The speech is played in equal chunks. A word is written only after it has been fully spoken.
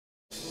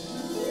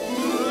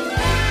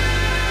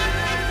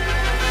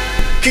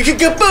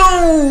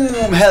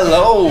Boom!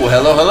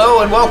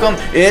 Hello, and welcome.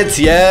 It's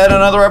yet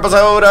another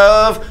episode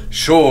of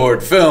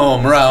Short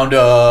Film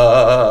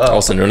Roundup.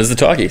 Also known as the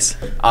Talkies.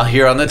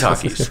 Here on the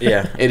Talkies.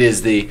 Yeah. It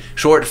is the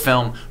Short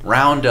Film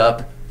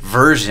Roundup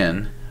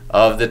version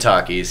of the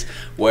Talkies,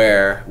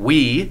 where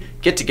we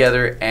get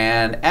together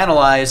and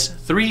analyze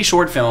 3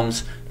 short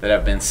films that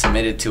have been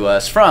submitted to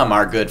us from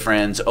our good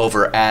friends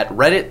over at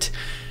Reddit.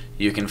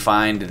 You can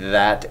find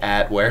that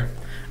at where?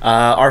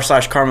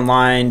 r/Carmen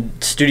Line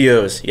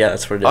Studios. Yeah,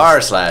 that's what it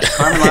is.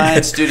 r/Carmen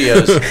Line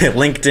Studios.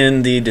 Linked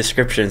in the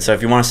description. So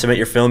if you want to submit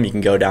your film, you can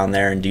go down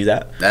there and do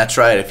that. That's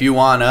right. If you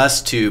want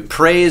us to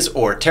praise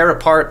or tear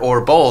apart or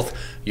both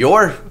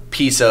your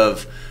piece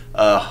of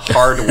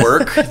hard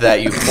work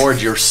that you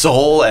poured your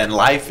soul and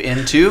life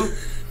into,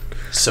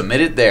 submit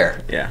it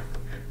there. Yeah.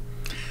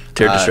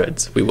 Tear to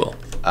shreds. We will.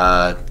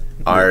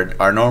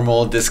 Our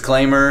normal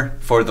disclaimer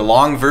for the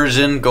long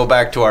version, go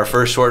back to our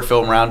first short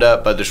film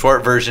roundup, but the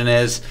short version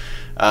is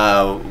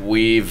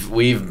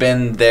we've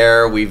been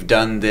there, we've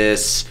done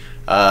this,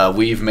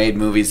 we've made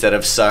movies that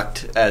have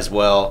sucked as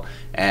well,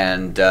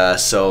 and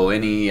so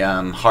any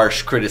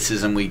harsh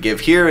criticism we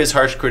give here is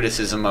harsh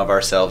criticism of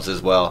ourselves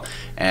as well,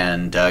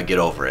 and get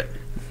over it.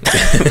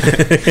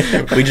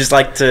 We just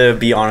like to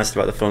be honest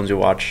about the films we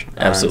watch.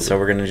 Absolutely. So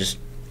we're going to just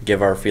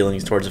give our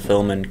feelings towards a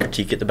film and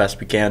critique it the best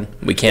we can.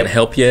 We can't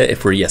help you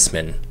if we're yes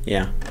men.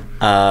 Yeah.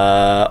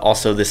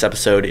 Also, this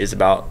episode is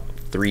about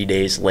 3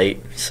 days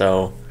late,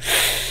 so...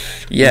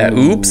 Yeah,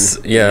 oops.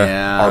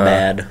 Yeah. Our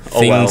bad.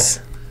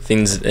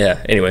 Things,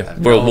 yeah. Anyway,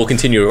 we'll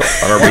continue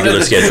on our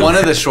regular schedule. One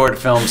of the short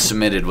films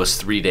submitted was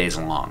 3 days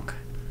long.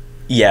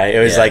 Yeah, it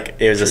was a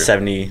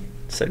True.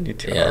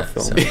 72-hour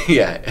film.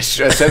 Yeah, a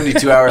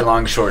 72-hour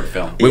long short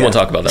film. We won't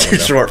talk about that one,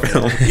 though. Short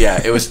film. Yeah,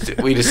 it was.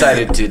 We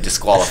decided to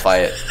disqualify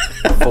it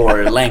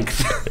for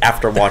length.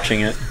 After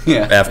watching it.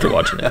 Yeah. After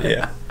watching it.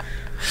 Yeah.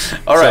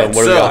 All right,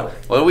 so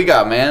what do we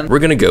got, man? We're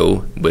going to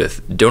go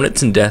with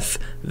Donuts&Death,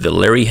 the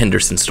Larry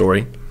Henderson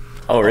story.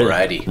 Oh, really?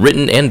 Alrighty.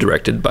 Written and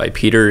directed by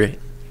Peter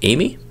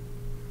Amy?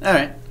 All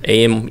right.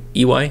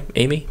 A-M-E-Y?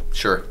 Amy?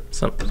 Sure.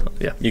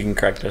 Yeah. You can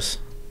correct us.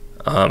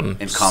 In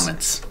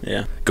comments.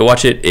 Yeah. Go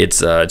watch it.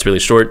 It's really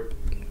short.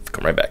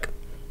 Come right back.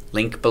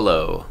 Link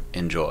below.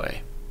 Enjoy.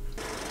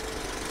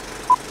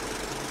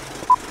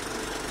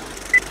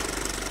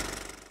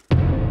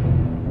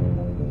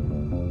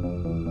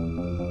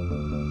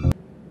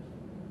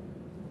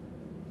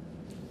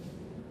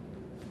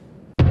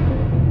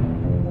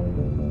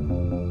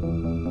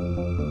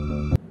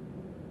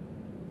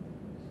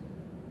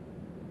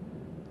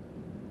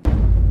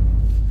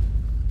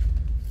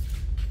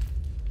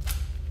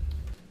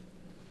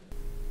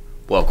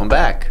 Welcome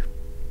back.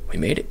 We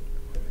made it.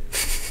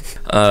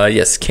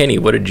 Yes, Kenny,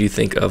 what did you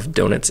think of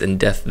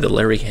Donuts&Death, the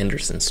Larry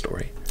Henderson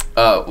story?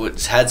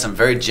 It's had some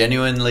very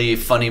genuinely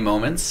funny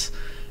moments.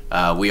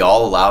 We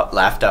all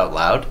laughed out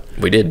loud.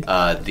 We did.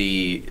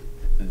 The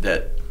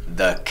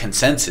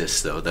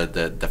consensus, though,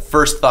 the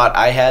first thought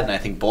I had, and I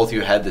think both of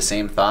you had the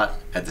same thought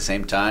at the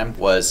same time,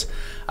 was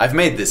I've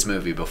made this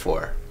movie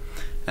before.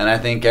 And I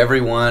think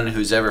everyone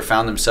who's ever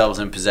found themselves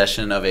in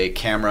possession of a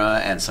camera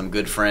and some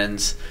good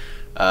friends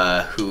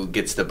who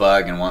gets the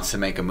bug and wants to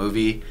make a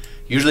movie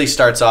usually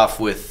starts off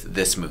with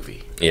this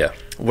movie. Yeah.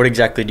 What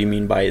exactly do you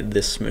mean by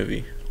this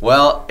movie?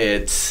 Well,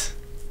 that's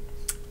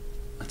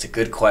a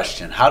good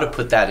question. How to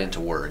put that into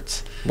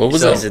words? What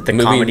was Is it the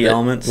comedy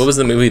elements? What was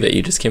the movie that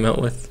you just came out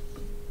with?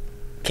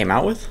 Came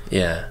out with?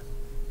 Yeah.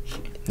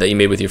 That you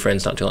made with your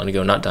friends not too long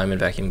ago. Not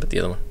Diamond Vacuum, but the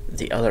other one.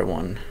 The other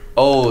one.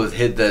 Oh,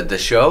 the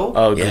show?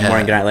 Oh, Good Yeah.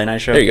 Morning, Good Night, Late Night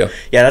Show? There you go.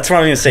 Yeah, that's what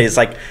I'm going to say. It's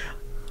like,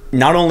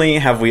 not only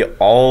have we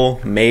all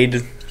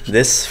made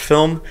this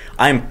film,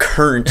 I'm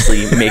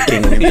currently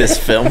making this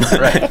film.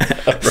 Right.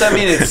 So I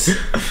mean,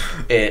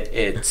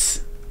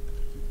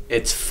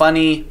 it's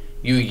funny.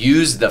 You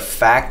use the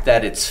fact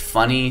that it's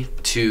funny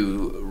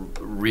to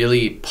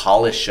really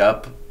polish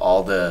up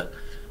all the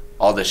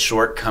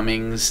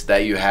shortcomings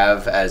that you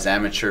have as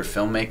amateur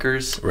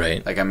filmmakers.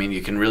 Right. Like, I mean,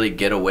 you can really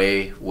get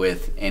away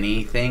with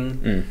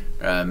anything.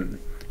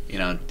 You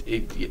know,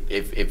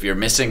 if you're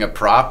missing a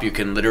prop, you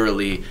can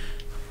literally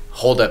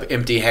hold up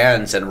empty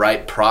hands and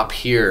write prop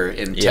here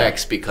in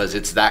text because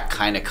it's that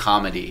kind of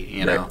comedy,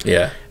 you know? Right.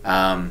 Yeah.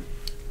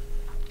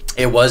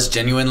 It was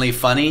genuinely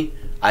funny.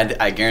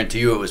 I guarantee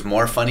you it was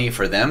more funny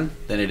for them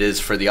than it is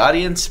for the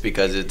audience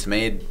because it's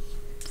made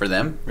for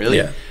them, really.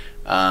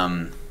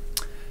 Yeah.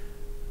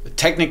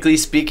 Technically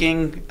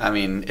speaking, I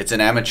mean, it's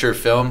an amateur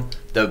film.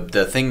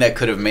 The thing that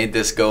could have made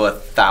this go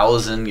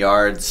 1,000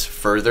 yards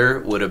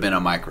further would have been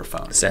a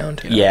microphone. Sound.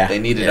 You know? Yeah. They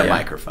needed Yeah. a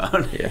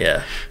microphone.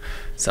 Yeah.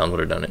 Sound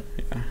would have done it.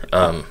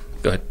 Yeah.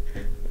 Go ahead.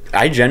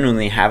 I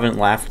genuinely haven't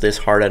laughed this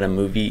hard at a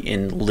movie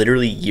in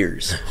literally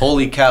years.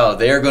 Holy cow,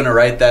 they are going to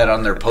write that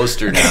on their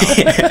poster now.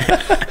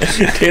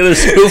 Taylor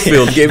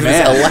Schofield gave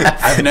us a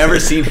laugh. I've never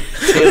seen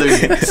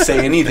Taylor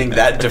say anything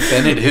that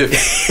definitive.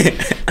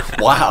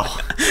 Wow.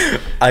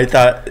 I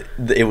thought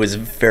it was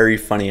very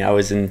funny. I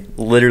was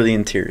literally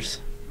in tears.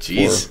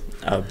 Jeez.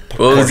 Well,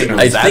 portion of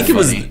I that think it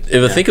was. funny.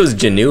 I think it was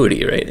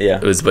genuity, right? Yeah.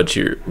 It was what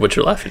you're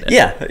laughing at.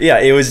 Yeah,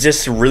 it was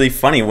just really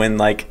funny when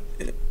like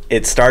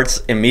it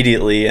starts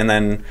immediately and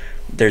then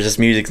there's this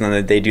music and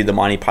then they do the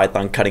Monty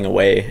Python cutting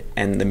away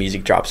and the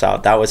music drops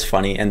out. That was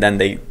funny. And then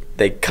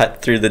they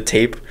cut through the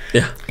tape.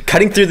 Yeah.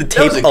 Cutting through the That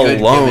tape was a good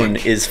alone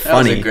gimmick. is That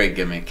was funny. a great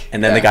gimmick.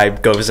 And then the guy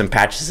goes and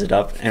patches it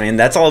up. I mean,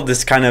 that's all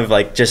this kind of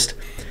like just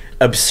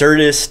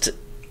absurdist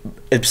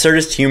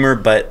humor,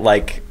 but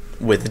like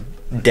with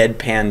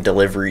deadpan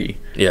delivery.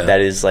 Yeah.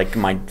 That is like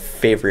my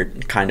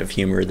favorite kind of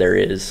humor there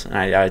is. And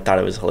I thought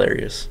it was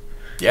hilarious.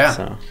 Yeah.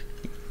 So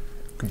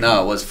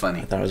No, it was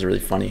funny. I thought it was really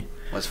funny.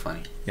 It was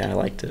funny. Yeah, I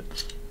liked it.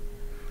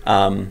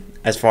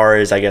 As far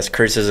as, I guess,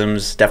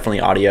 criticisms, definitely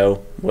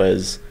audio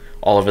was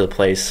all over the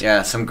place.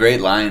 Yeah, some great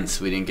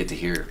lines we didn't get to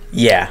hear.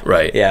 Yeah.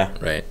 Right. Yeah.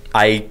 Right.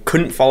 I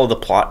couldn't follow the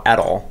plot at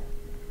all.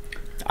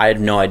 I had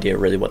no idea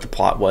really what the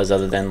plot was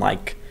other than,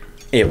 like,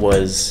 it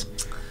was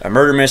a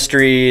murder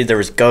mystery, there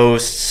was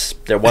ghosts,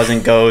 there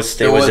wasn't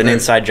ghosts, it was an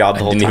inside job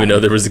the I whole didn't time. even know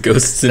there was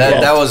ghosts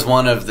involved. That was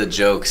one of the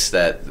jokes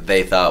that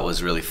they thought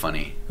was really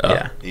funny.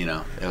 Yeah. You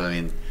know, I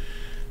mean,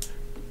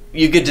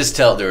 you could just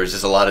tell there was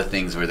just a lot of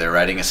things where they're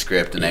writing a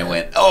script and they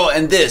went, oh,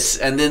 and this,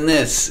 and then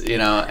this, you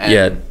know. And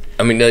Yeah,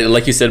 I mean,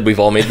 like you said, we've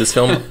all made this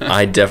film.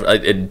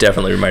 It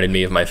definitely reminded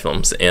me of my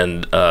films,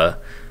 and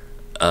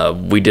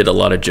we did a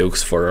lot of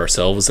jokes for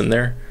ourselves in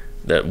there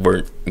that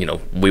weren't, you know,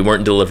 we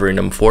weren't delivering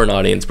them for an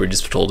audience. We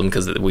just told them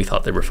because we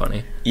thought they were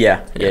funny.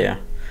 Yeah.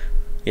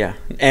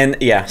 And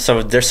yeah,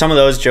 so there's some of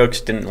those jokes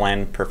didn't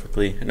land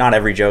perfectly. Not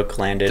every joke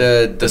landed.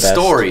 the best.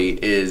 story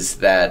is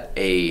that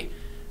a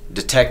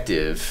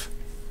detective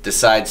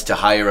decides to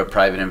hire a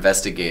private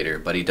investigator,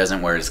 but he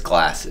doesn't wear his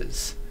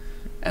glasses.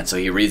 And so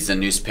he reads the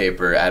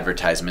newspaper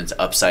advertisements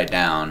upside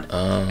down,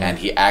 and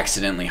he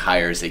accidentally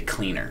hires a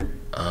cleaner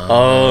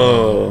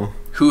Oh.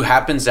 who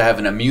happens to have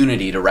an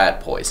immunity to rat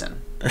poison.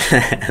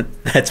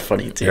 That's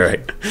funny too. You're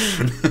right.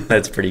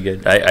 That's pretty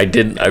good.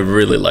 I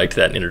really liked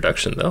that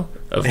introduction though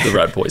of the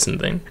rat poison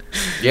thing.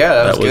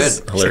 Yeah, that was good. It's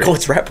like, hilarious. oh,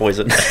 it's rat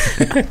poison.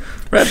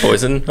 Rat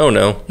poison? Oh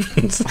no.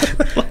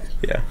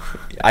 Yeah.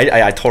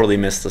 I totally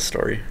missed the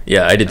story.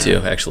 Yeah, I did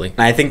too, actually.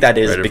 And I think that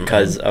is Right over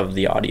because mine. of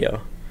the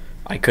audio.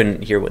 I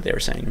couldn't hear what they were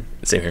saying.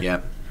 Same here.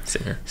 Yep.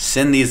 Same here.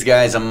 Send these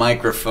guys a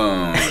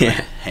microphone.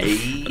 Yeah.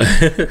 Hey.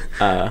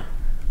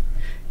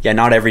 Yeah,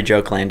 not every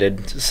joke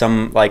landed.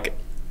 Some, like,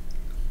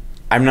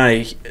 a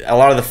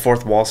lot of the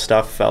fourth wall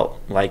stuff felt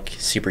like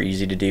super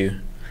easy to do.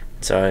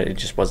 So it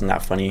just wasn't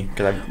that funny.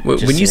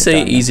 When you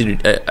say easy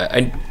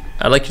to...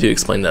 I'd like you to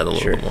explain that a little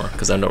Sure. bit more,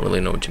 because I don't really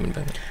know what you mean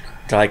by that.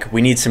 They're like,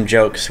 we need some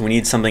jokes. We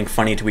need something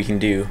funny we can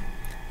do.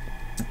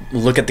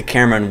 Look at the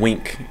camera and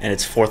wink, and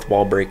it's fourth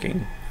wall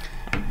breaking.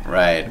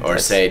 Right, or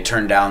That's- say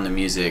turn down the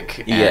music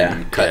and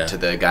Yeah. cut Yeah. to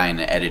the guy in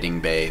the editing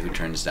bay who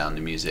turns down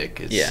the music.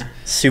 It's, Yeah,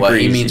 super What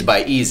he easy. means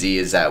by easy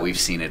is that we've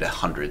seen it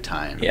 100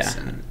 times. Yeah.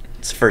 And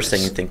It's the first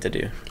thing you think to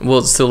do.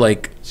 Well, so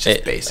like... it's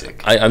just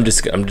basic. I'm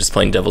just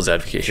playing devil's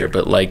advocate here,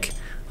 but like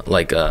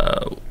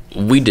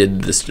we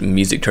did this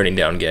music turning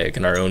down gag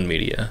in our own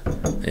media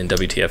in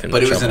WTF and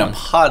But it was in a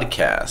Shyamalan.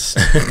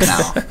 podcast.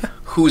 Now,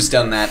 who's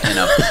done that in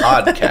a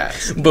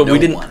podcast? But No we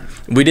didn't one.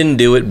 we didn't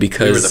do it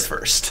because We were the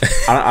first.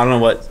 I don't know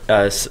what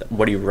are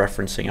you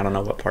referencing. I don't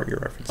know what part you're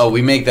referencing. Oh,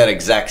 we make that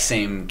exact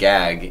same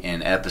gag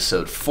in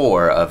episode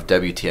 4 of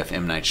WTF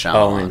M. Night Shyamalan.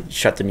 Oh, and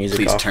shut the music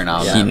Please off. turn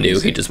off. Yeah. he knew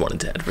he just wanted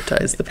to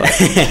advertise the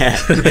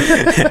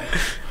podcast.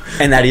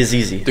 And that is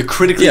easy. The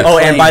critically Oh,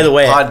 and by the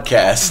way,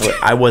 podcast.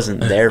 I wasn't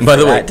there for By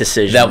the way, that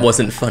decision. that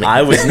wasn't funny.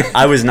 I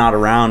was not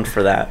around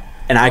for that,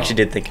 and I actually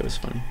did think it was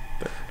funny.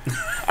 But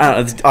I don't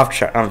know, it's off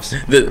track.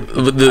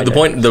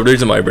 The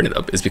reason why I bring it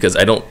up is because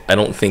I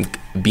don't think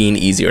being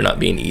easy or not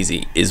being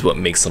easy is what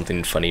makes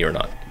something funny or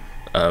not.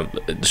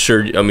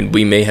 Sure, I mean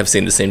we may have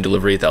seen the same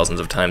delivery thousands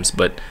of times,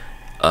 but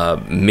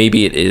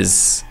maybe it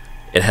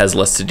has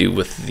less to do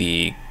with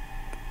the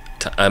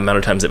amount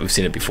of times that we've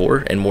seen it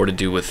before and more to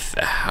do with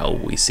how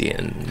we see it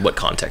and what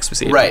context we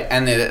see it. Right,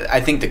 and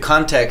I think the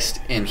context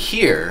in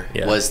here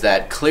Yeah. was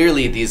that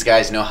clearly these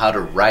guys know how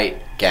to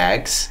write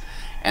gags,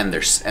 and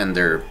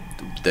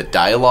the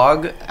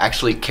dialogue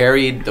actually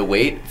carried the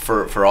weight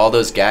for all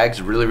those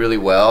gags really, really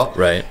well.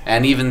 Right.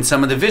 And even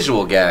some of the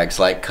visual gags,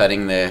 like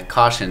cutting the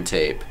caution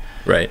tape,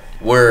 Right.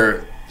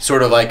 were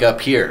sort of like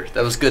up here.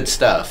 That was good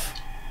stuff.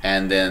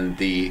 And then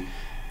the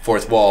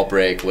fourth wall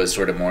break was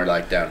sort of more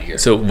like down here.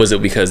 So was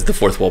it because the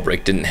fourth wall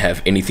break didn't have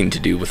anything to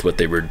do with what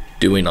they were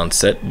doing on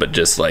set, but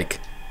just like,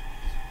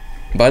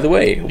 by the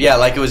way, yeah,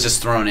 like it was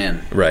just thrown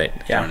in. right?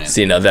 Yeah. Thrown in.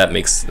 See, now that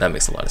makes a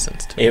lot of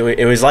sense to me.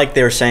 It was like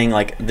they were saying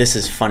like, this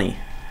is funny.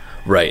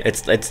 Right.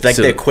 It's like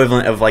So- the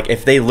equivalent of like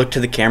if they looked to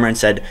the camera and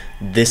said,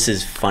 "This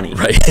is funny."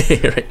 right.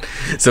 Right.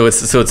 So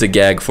it's a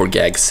gag for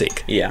gag's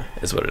sake. Yeah.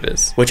 Is what it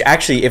is. Which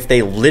actually, if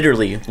they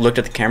literally looked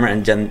at the camera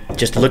and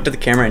just looked at the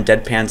camera and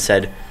deadpan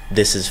said,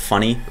 "This is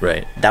funny,"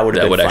 Right. That would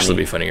actually funny.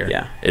 be funnier.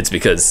 Yeah. It's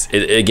because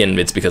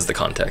it's because the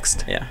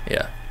context. Yeah.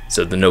 Yeah.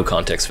 So the no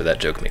context for that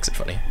joke makes it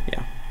funny.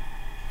 Yeah.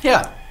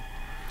 Yeah.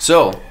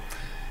 So,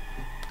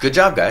 Good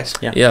job, guys.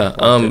 Yeah.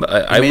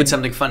 I made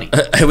something funny.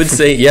 I would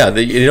say, yeah.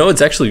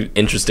 It's actually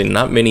interesting.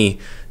 Not many.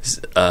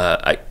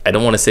 I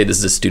don't want to say this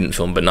is a student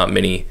film, but not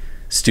many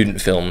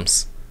student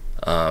films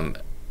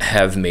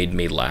have made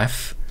me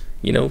laugh.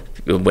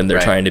 When they're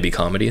trying to be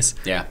comedies.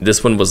 Yeah.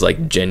 This one was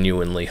like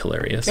genuinely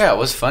hilarious. Yeah, it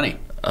was funny.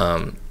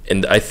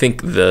 And I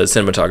think the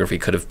cinematography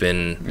could have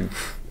been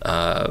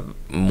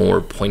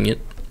more poignant.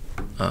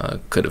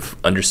 Could have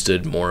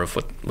understood more of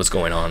what was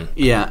going on.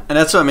 Yeah, and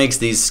that's what makes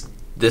this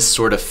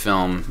sort of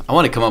film. I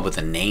want to come up with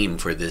a name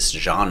for this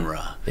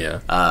genre.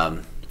 Yeah.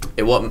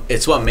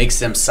 It's what makes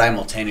them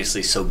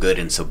simultaneously so good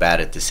and so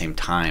bad at the same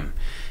time.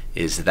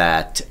 Is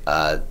that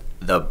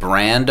the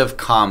brand of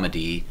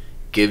comedy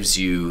gives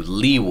you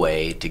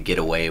leeway to get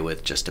away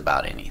with just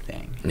about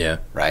anything. Yeah.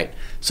 Right?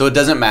 So it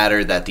doesn't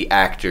matter that the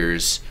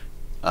actors'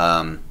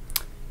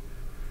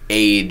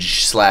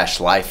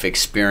 age/life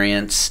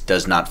experience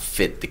does not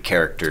fit the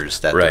characters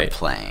that they're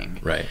playing.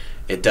 Right.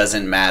 It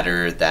doesn't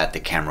matter that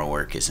the camera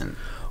work isn't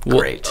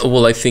great.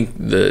 Well, I think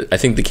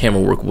the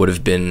camera work would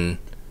have been.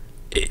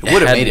 It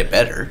would have made it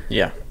better.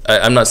 Yeah.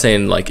 I'm not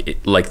saying like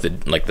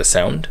the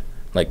sound,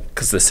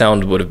 because the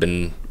sound would have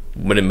made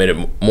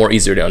it more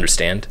easier to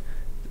understand.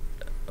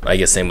 I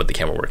guess same with the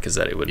camera work is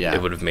that it would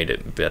have made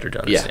it better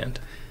to understand.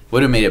 Yeah.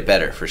 Would have made it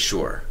better for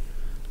sure,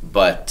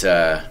 but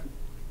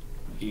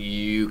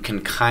you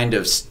can kind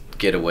of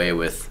get away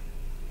with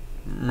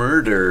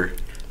murder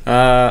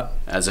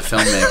as a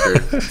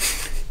filmmaker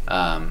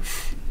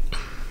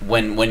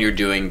when you're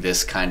doing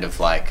this kind of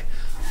like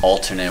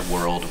alternate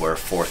world where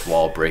fourth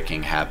wall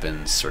breaking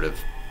happens, sort of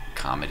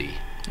comedy.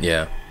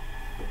 Yeah.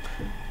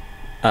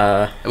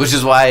 Which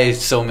is why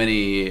so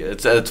many.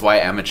 It's why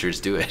amateurs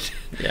do it.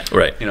 Yeah.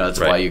 Right. That's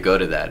why you go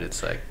to that.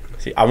 It's like.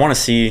 See, I want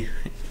to see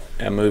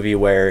a movie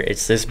where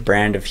it's this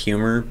brand of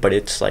humor, but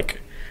it's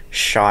like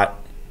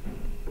shot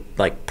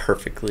like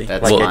perfectly.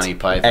 That's like Monty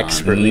Python.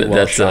 Expertly well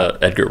That's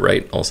shot. Edgar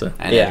Wright also.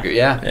 And Yeah. Edgar,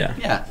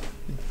 yeah.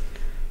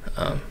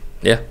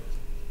 Yeah.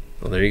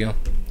 Well, there you go.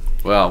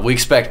 Well, we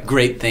expect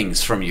great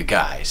things from you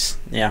guys.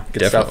 Yeah, good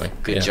Definitely.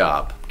 stuff. Good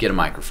job. Get a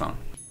microphone.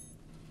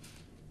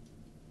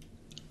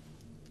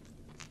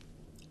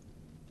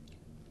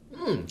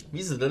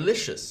 These are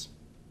delicious.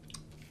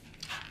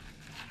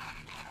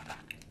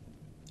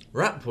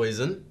 Rat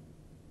poison?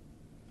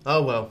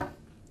 Oh well.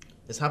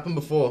 It's happened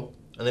before,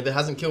 and if it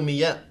hasn't killed me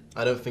yet,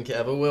 I don't think it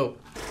ever will.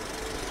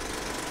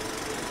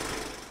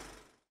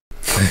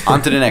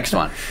 On to the next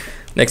one.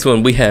 Next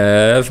one we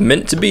have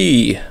Meant to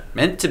Be.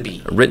 Meant to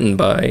Be. Written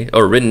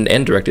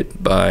and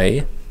directed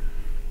by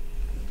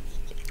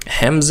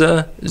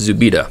Hamza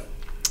Zubida.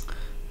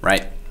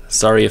 Right.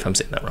 Sorry if I'm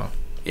saying that wrong.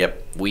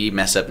 Yep. We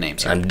mess up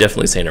names here. I'm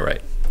definitely saying it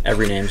right.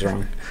 Every name's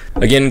wrong.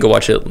 Again, go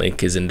watch it.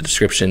 Link is in the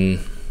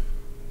description.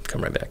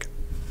 Come right back.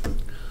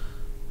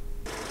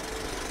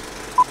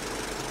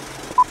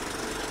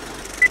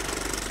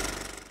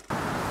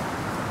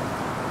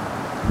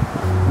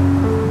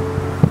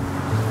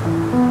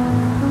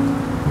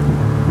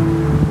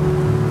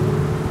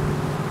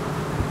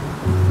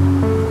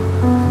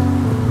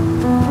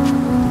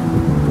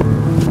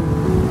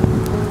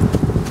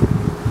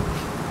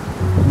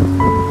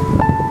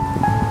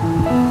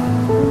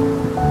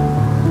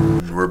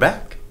 We're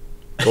back.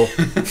 Cool.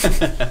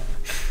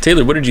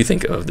 Taylor, what did you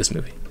think of this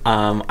movie?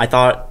 I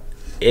thought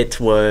it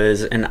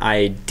was an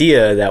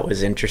idea that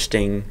was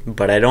interesting,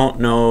 but I don't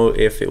know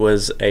if it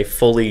was a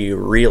fully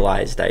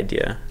realized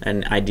idea,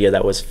 an idea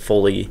that was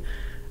fully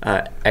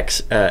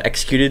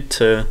executed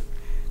to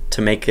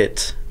make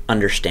it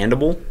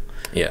understandable.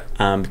 Yeah.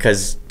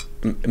 Because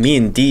me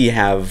and Dee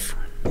have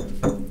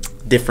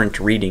different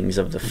readings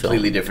of the film.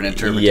 Completely different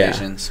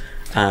interpretations.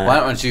 Yeah. Why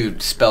don't you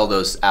spell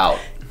those out?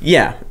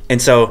 Yeah,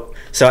 and so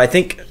I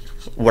think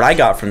what I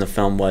got from the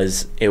film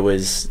was it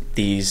was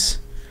these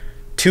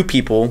two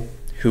people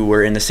who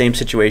were in the same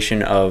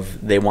situation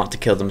of they want to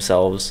kill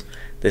themselves.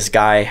 This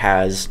guy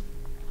has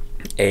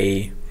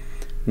a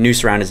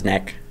noose around his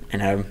neck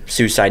and a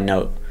suicide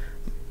note,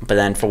 but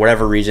then for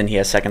whatever reason he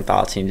has second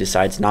thoughts and he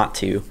decides not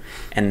to,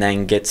 and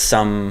then gets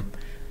some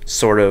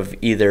sort of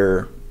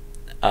either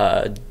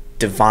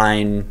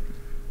divine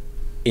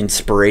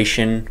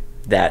inspiration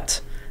that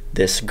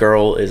this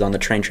girl is on the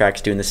train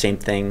tracks doing the same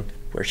thing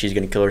where she's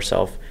going to kill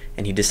herself,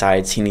 and he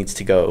decides he needs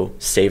to go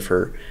save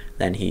her.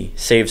 Then he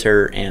saves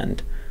her,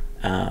 and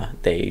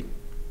they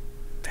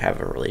have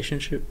a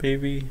relationship,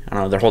 maybe? I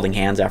don't know. They're holding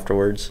hands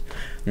afterwards,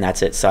 and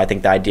that's it. So I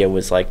think the idea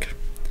was like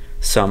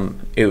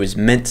it was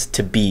meant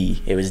to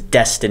be. It was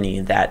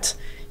destiny that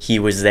he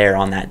was there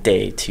on that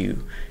day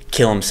to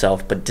kill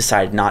himself, but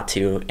decided not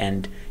to,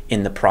 and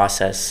in the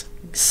process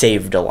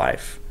saved a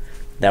life.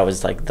 That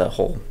was like the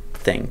whole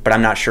thing. But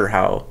I'm not sure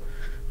how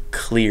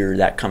clear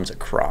that comes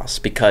across,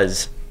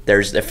 because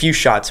there's a few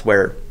shots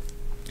where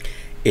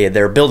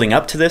they're building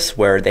up to this,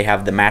 where they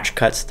have the match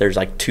cuts. There's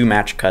like 2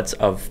 match cuts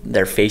of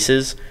their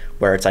faces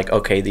where it's like,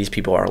 okay, these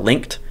people are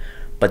linked.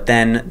 But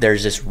then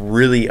there's this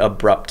really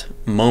abrupt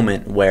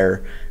moment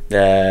where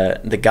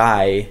the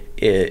guy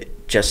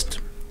just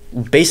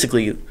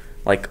basically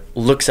like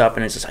looks up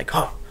and it's just like,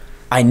 oh,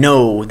 I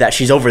know that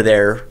she's over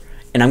there,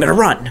 and I'm gonna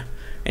run.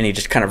 And he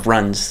just kind of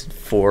runs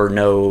for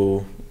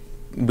no.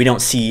 We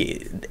don't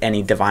see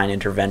any divine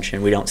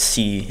intervention. We don't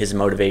see his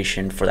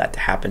motivation for that to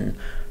happen.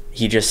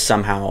 He just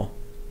somehow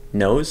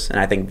knows, and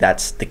I think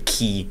that's the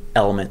key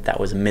element that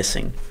was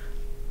missing.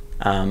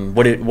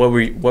 What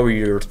were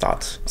your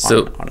thoughts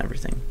on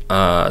everything?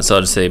 So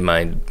I'll just say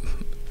my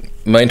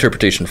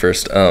interpretation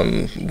first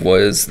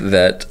was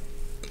that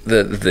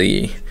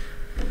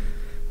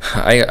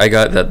I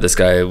got that this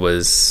guy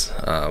was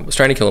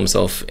trying to kill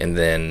himself, and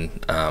then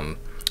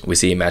we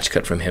see a match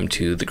cut from him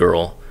to the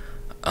girl.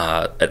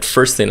 At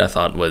first thing I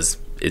thought was,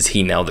 is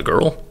he now the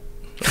girl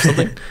or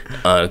something?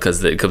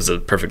 Because it was a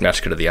perfect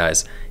match cut of the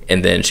eyes.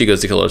 And then she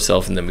goes to kill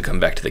herself, and then we come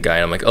back to the guy,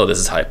 and I'm like, oh, this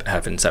has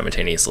happened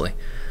simultaneously.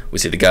 We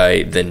see the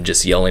guy then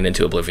just yelling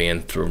into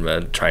oblivion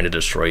from trying to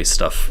destroy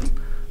stuff.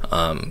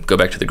 Go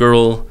back to the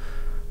girl.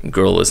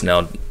 Girl is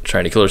now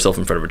trying to kill herself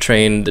in front of a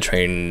train. The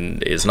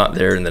train is not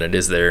there, and then it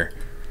is there.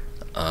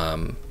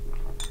 Then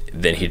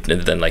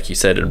like you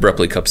said, it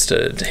abruptly cuts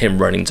to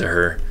him running to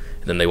her,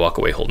 and then they walk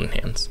away holding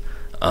hands.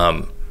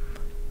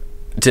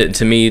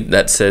 To me,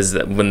 that says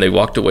that when they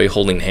walked away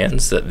holding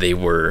hands, that they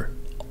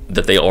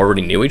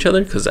already knew each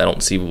other, because I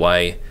don't see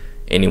why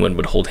anyone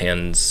would hold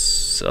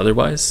hands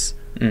otherwise,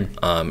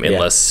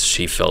 unless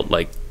she felt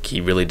like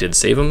he really did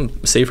save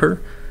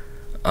her.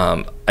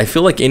 I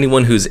feel like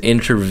anyone who's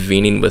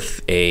intervening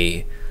with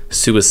a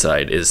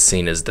suicide is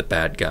seen as the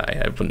bad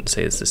guy. I wouldn't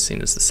say it's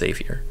seen as the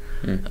savior.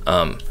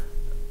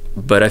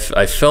 But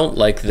I felt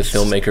like the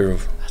filmmaker.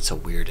 That's a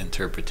weird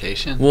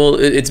interpretation. Well,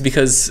 it's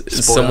because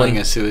spoiling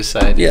a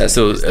suicide. Yeah,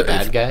 so is the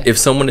bad guy. If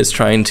someone is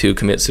trying to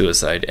commit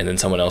suicide and then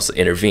someone else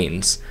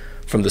intervenes,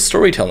 from the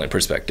storytelling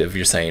perspective,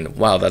 you're saying,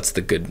 "Wow, that's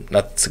a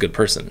good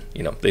person."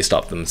 You know, they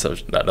stopped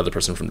that other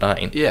person from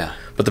dying. Yeah.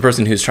 But the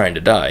person who's trying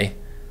to die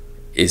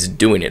is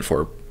doing it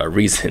for a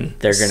reason.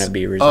 They're going to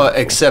be resentful.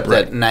 Except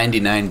that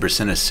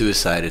 99% of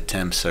suicide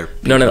attempts are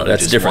people no,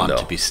 that's just different want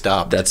though. to be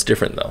stopped. That's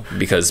different though,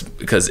 because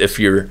if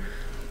you're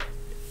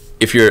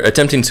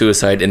attempting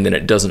suicide and then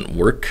it doesn't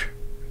work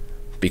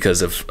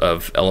because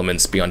of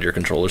elements beyond your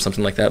control or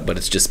something like that, but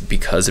it's just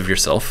because of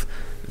yourself,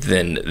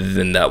 then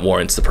that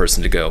warrants the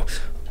person to go,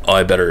 oh,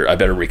 I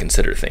better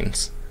reconsider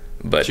things.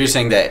 But so you're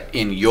saying that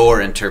in your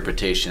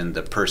interpretation,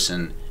 the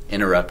person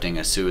interrupting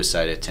a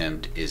suicide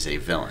attempt is a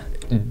villain?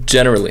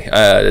 Generally,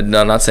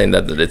 no, I'm not saying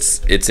that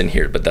it's in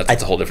here, but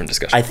that's a whole different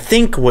discussion. I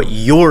think what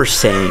you're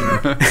saying.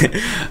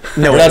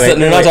 No,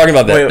 we're not talking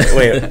about that.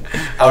 Wait.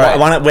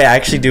 I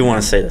actually do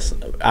want to say this.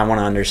 I want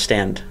to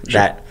understand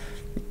that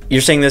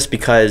you're saying this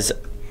because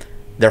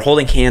they're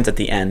holding hands at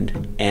the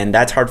end, and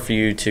that's hard for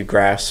you to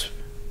grasp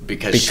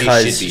because she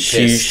should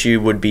be pissed. She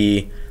would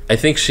be. I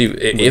think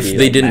if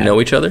they didn't know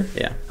each other.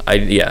 Yeah. I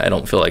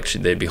don't feel like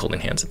they'd be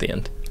holding hands at the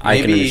end. I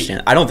can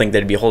understand. I don't think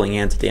they'd be holding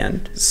hands at the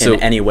end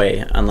in any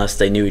way unless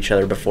they knew each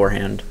other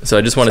beforehand. So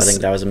I think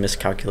that was a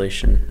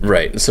miscalculation.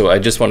 Right. So I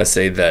just want to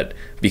say that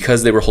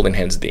because they were holding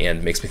hands at the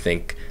end makes me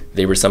think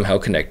they were somehow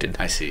connected.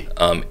 I see.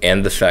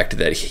 And the fact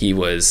that he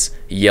was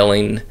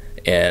yelling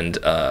and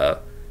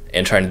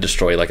trying to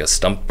destroy like a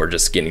stump or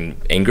just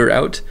getting anger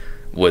out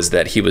was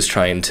that he was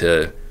trying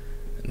to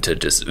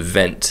just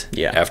vent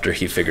after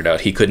he figured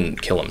out he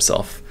couldn't kill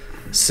himself.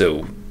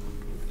 So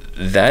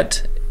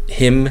that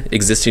him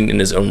existing in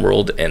his own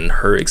world and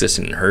her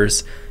existing in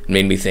hers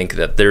made me think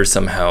that they're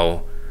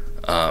somehow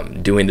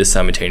doing this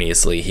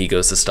simultaneously. He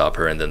goes to stop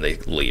her and then they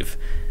leave.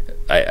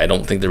 I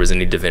don't think there was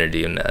any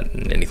divinity in that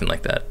and anything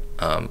like that,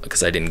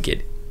 because I didn't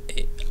get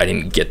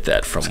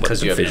that from what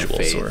the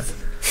visuals were,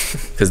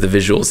 because the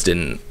visuals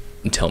didn't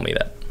tell me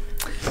that.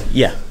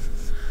 Yeah.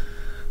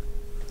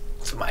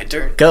 It's my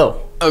turn.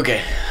 Go.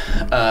 Okay.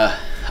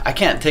 I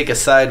can't take a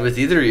side with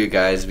either of you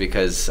guys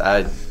because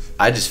I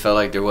just felt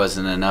like there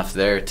wasn't enough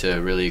there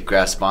to really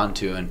grasp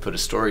onto and put a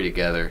story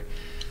together.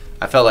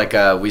 I felt like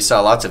we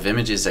saw lots of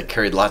images that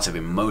carried lots of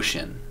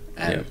emotion,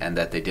 and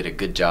that they did a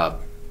good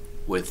job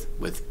with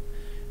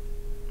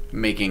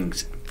making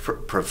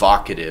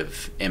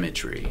provocative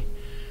imagery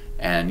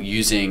and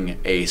using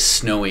a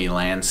snowy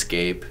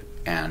landscape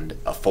and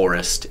a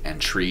forest and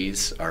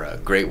trees are a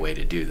great way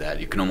to do that.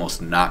 You can almost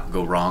not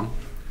go wrong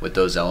with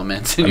those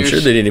elements. I'm sure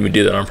they didn't even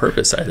do that on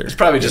purpose either. It's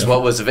probably just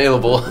what was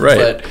available, right?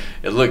 But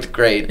it looked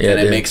great, and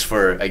it makes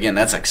for, again,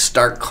 that's like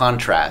stark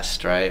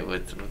contrast, right?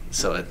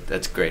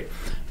 That's great.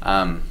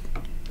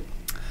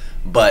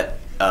 But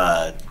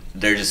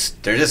there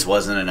just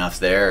wasn't enough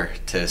there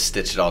to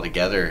stitch it all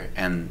together.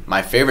 And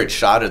my favorite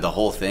shot of the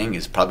whole thing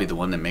is probably the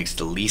one that makes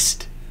the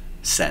least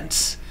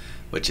sense,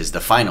 which is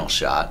the final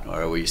shot,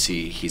 where you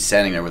see he's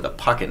standing there with a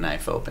pocket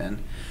knife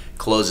open,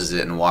 closes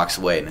it and walks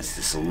away, and it's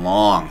this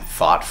long,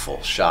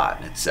 thoughtful shot,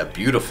 and it's a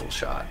beautiful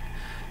shot.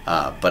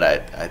 But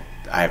I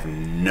have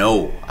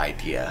no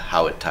idea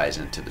how it ties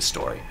into the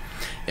story.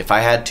 If I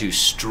had to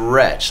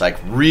stretch, like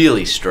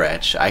really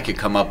stretch, I could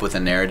come up with a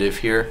narrative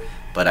here,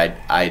 but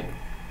I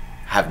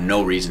have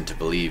no reason to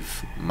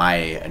believe my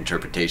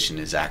interpretation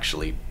is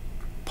actually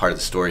part of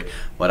the story.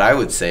 What I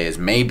would say is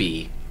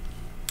maybe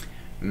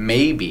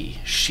they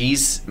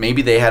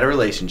had a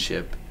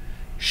relationship.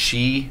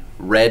 she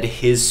read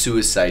his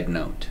suicide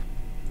note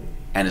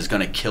and is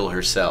going to kill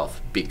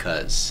herself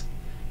because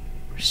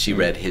she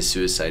read his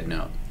suicide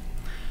note,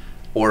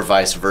 or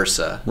vice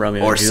versa,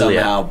 Romeo or and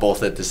Juliet. somehow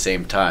both at the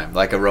same time,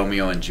 like a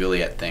Romeo and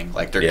Juliet thing,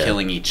 like they're Yeah.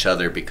 killing each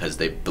other because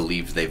they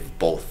believe they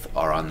both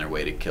are on their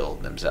way to kill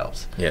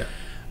themselves. Yeah.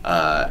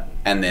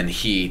 And then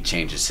he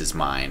changes his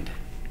mind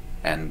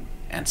and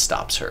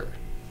stops her.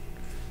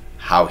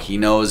 How he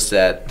knows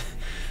that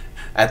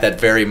at that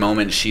very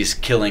moment she's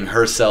killing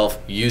herself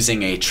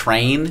using a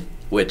train,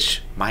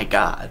 which, my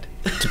God.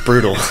 It's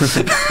brutal.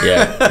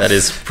 Yeah, that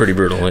is pretty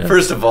brutal. Yeah.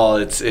 First of all,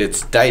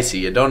 it's dicey.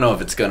 You don't know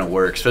if it's going to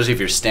work, especially if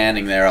you're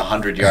standing there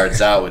 100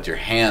 yards out with your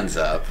hands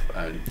up.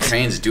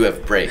 Trains do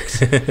have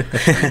brakes.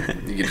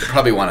 You'd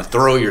probably want to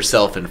throw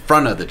yourself in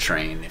front of the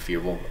train if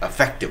you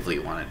effectively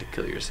wanted to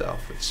kill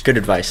yourself. Which, Good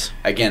advice.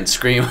 again,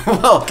 scream.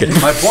 Well,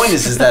 my point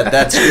is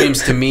that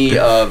screams to me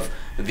of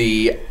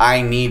the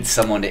I need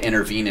someone to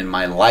intervene in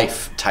my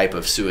life type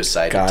of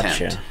suicide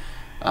attempt.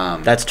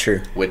 That's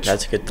true.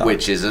 That's a good thought.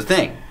 Which is a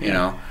thing, you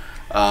know.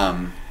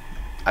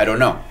 I don't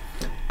know.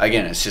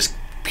 Again, it's just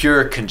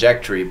pure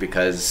conjecture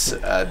because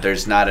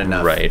there's not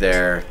enough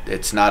there.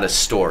 It's not a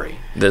story.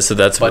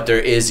 But there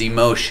is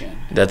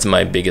emotion. That's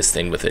my biggest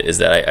thing with it, is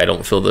that I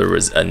don't feel there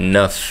was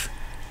enough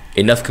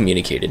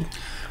communicated.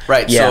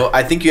 Right. Yeah. So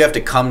I think you have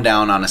to come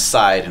down on a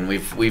side, and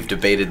we've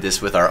debated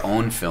this with our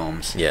own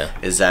films. Yeah.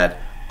 Is that,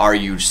 are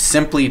you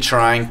simply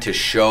trying to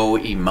show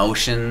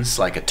emotions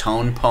like a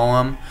tone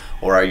poem,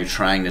 or are you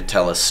trying to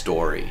tell a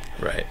story?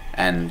 Right.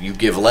 And you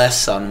give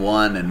less on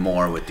one and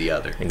more with the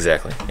other.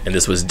 Exactly. And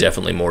this was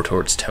definitely more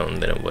towards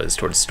tone than it was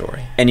towards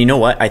story. And you know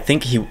what? I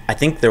think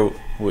there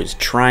was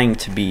trying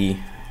to be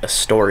a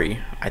story.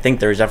 I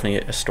think there was definitely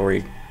a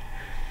story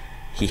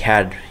he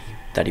had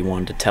that he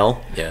wanted to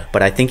tell. Yeah.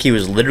 But I think he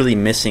was literally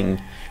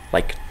missing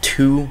like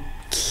 2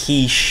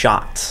 key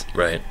shots.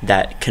 Right.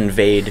 That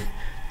conveyed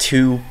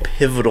 2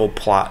 pivotal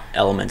plot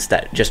elements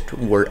that just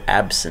were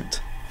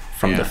absent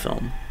from the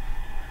film.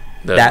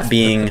 That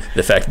being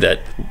the fact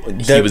that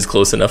he was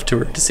close enough to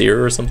her to see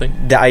her or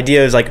something. The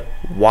idea is like,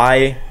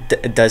 why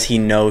does he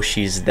know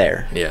she's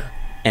there? Yeah.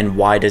 And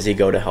why does he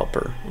go to help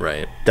her?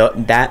 Right.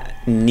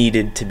 That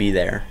needed to be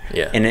there.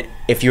 Yeah. And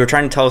if you were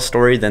trying to tell a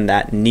story, then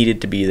that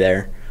needed to be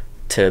there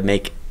to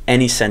make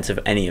any sense of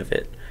any of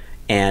it.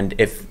 And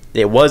if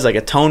it was like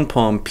a tone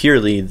poem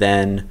purely,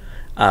 then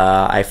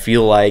I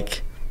feel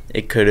like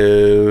it could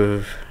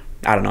have...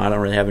 I don't know. I don't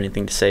really have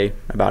anything to say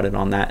about it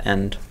on that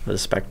end of the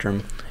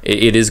spectrum.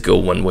 It is go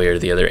one way or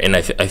the other, and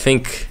I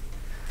think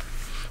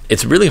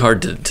it's really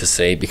hard to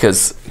say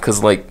because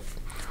like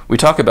we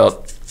talk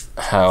about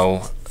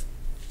how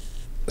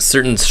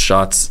certain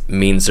shots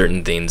mean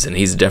certain things, and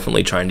he's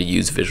definitely trying to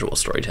use visual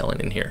storytelling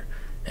in here,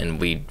 and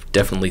we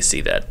definitely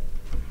see that.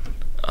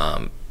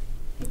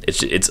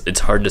 It's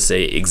hard to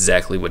say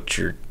exactly what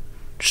you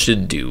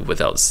should do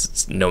without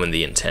knowing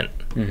the intent,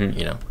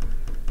 you know.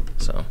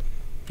 So,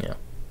 yeah.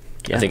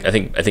 I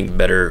think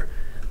better,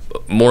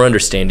 more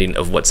understanding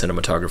of what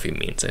cinematography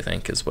means, I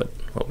think, is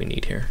what we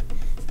need here.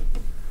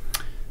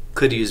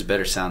 Could use a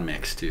better sound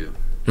mix too.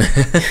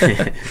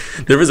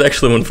 There was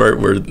actually one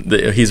part where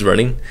he's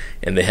running,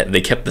 and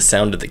they kept the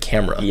sound of the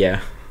camera.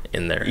 Yeah.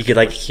 In there, you could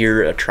like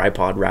hear a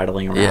tripod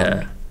rattling around.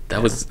 Yeah,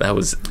 that was.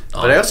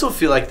 But I also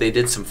feel like they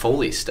did some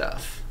Foley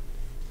stuff.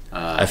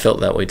 I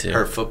felt that way too.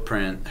 Her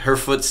footprint, her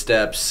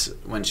footsteps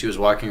when she was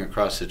walking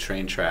across the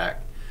train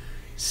track.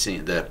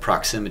 The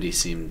proximity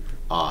seemed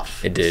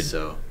off. It did.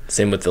 So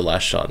same with the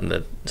last shot in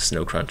the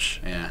snow crunch.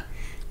 Yeah.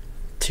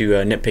 To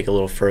nitpick a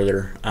little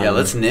further. Yeah,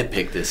 let's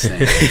nitpick this thing.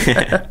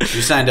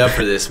 You signed up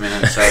for this,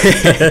 man. Sorry.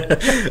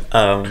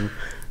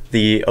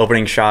 The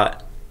opening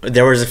shot.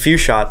 There was a few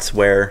shots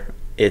where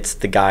it's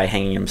the guy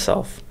hanging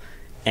himself,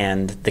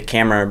 and the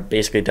camera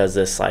basically does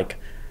this like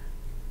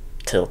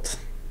tilt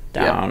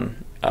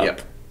down,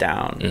 up,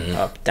 down,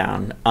 up,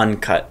 down,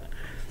 uncut.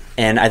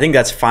 And I think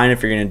that's fine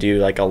if you're gonna do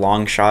like a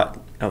long shot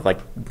of like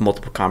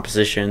multiple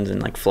compositions and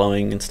like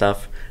flowing and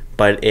stuff,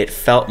 but it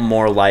felt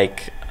more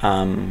like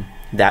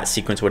that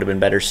sequence would have been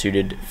better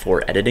suited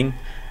for editing,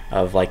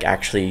 of like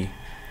actually,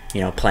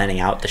 you know, planning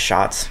out the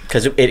shots,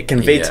 because it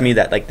conveyed to me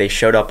that like they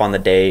showed up on the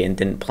day and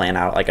didn't plan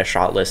out like a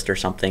shot list or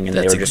something, and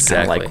they were just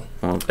kind of like,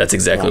 well, that's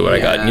exactly what I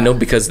got, you know,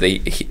 because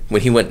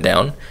when he went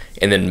down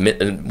and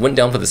then went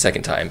down for the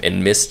second time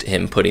and missed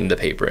him putting the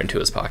paper into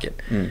his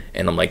pocket,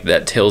 and I'm like,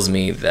 that tells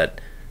me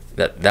that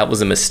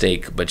was a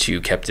mistake, but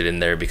you kept it in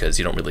there because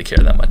you don't really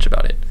care that much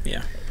about it.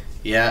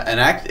 Yeah, and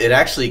it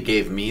actually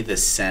gave me the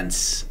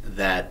sense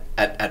that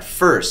at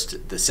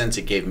first the sense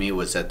it gave me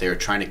was that they were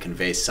trying to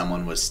convey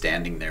someone was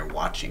standing there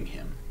watching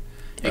him.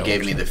 It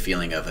gave me the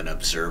feeling of an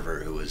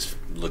observer who was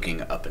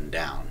looking up and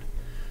down.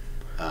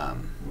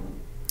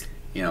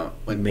 You know,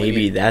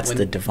 maybe that's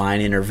the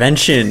divine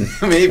intervention.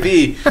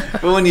 Maybe,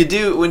 but when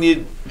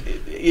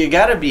you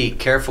got to be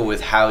careful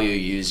with how you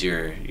use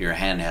your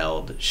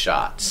handheld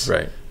shots,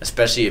 right?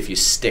 Especially if you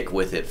stick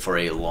with it for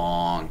a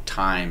long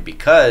time,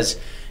 because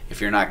if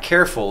you're not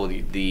careful,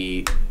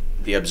 the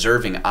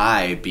observing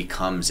eye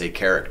becomes a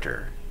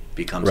character,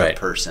 becomes a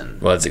person.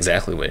 Well, that's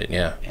exactly what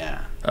yeah.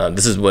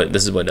 This is what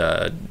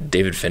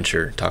David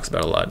Fincher talks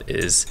about a lot,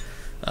 is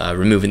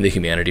removing the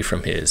humanity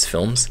from his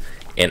films.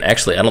 And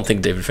actually, I don't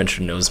think David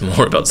Fincher knows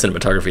more about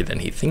cinematography than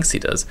he thinks he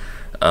does,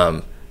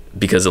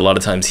 because a lot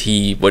of times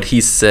what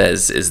he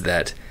says is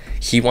that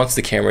he wants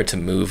the camera to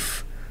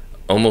move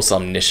almost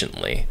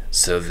omnisciently,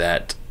 so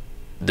that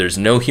there's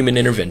no human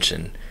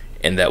intervention,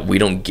 and that we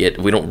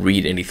don't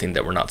read anything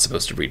that we're not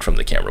supposed to read from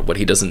the camera. What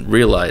he doesn't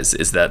realize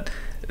is that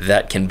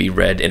can be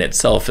read in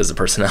itself as a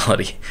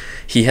personality.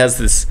 He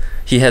has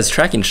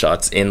tracking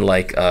shots in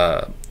like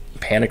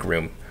Panic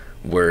Room,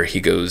 where he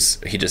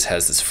just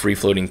has this free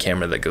floating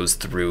camera that goes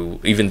through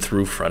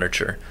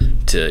furniture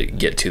to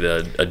get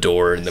to a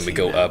door, and then we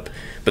go up.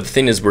 But the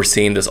thing is, we're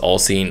seeing this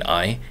all-seeing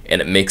eye,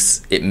 and it makes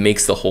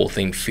the whole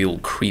thing feel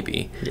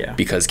creepy. Yeah.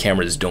 Because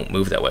cameras don't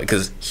move that way.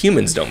 Because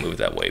humans don't move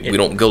that way. We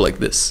don't go like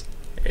this.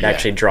 It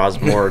actually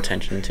draws more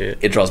attention to it.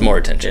 It draws more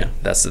attention. Yeah.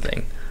 That's the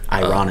thing.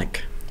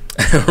 Ironic.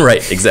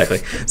 Right. Exactly.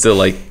 So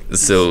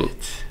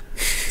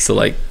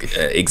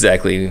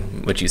exactly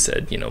what you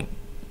said.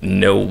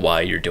 Know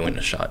why you're doing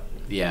a shot.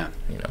 Yeah.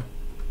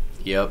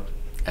 Yep.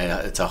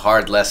 It's a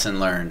hard lesson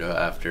learned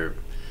after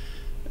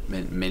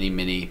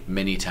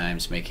many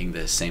times making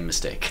the same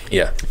mistake.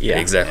 Yeah.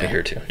 Exactly.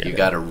 Here too. You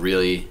got to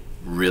really,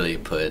 really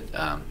put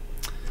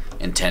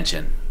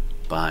intention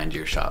behind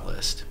your shot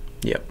list.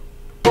 Yep.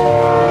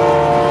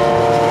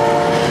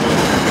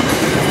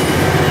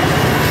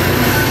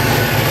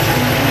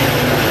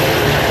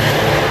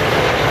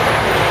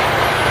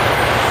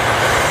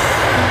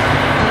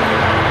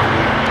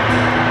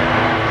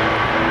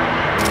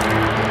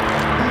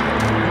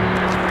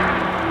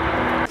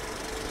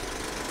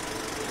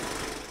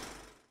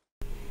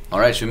 All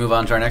right, should we move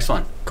on to our next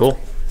one? Cool.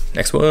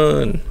 Next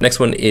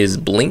one is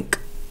Blink,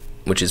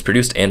 which is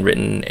produced and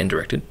written and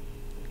directed.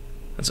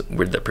 That's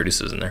weird that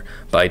producer's in there,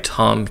 by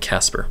Tom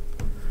Casper.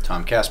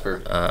 Tom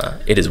Casper.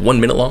 It is 1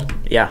 minute long.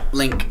 Yeah.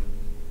 Link.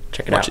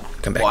 Check it Watch out.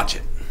 it. Come back. Watch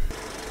it.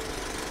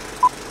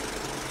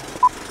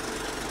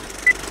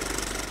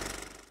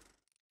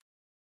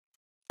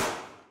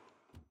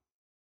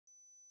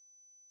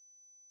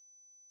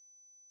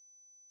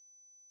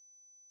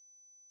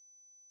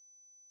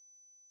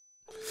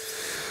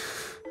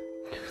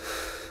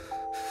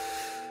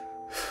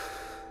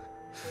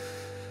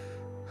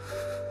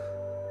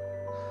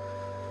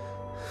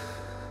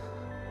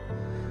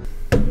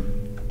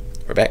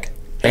 We're back.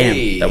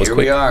 Hey, that was here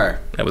quick. we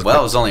are. That was it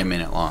quick. was only a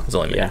minute long. It was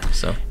only a minute. Yeah.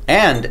 So.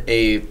 And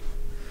a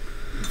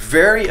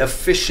very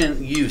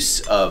efficient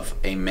use of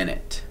a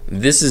minute.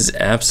 This is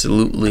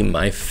absolutely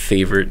my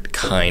favorite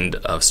kind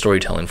of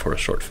storytelling for a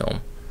short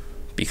film,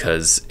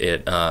 because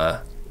it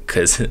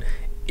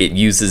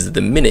uses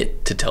the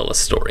minute to tell a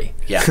story.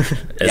 Yeah.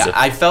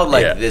 I felt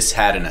like this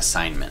had an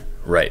assignment.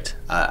 Right.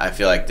 I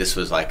feel like this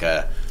was like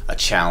a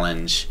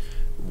challenge,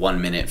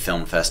 1 minute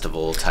film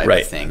festival type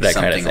of thing, that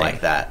something kind of thing.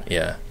 like that.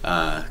 Yeah.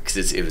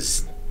 Because it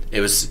was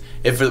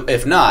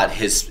if not,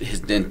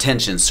 his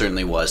intention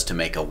certainly was to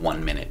make a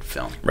 1 minute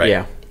film. Right.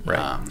 Yeah.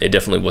 Right. It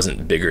definitely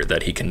wasn't bigger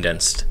that he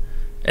condensed,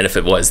 and if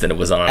it was, then it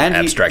was on an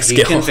abstract scale.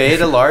 He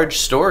conveyed a large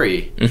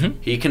story. Mm-hmm.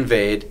 He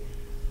conveyed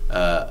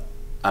a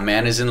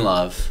man is in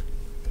love.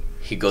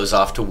 He goes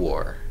off to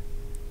war.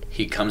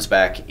 He comes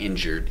back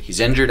injured. He's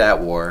injured at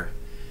war.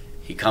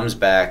 He comes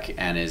back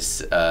and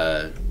is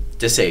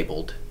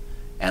disabled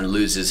and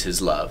loses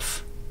his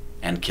love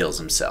and kills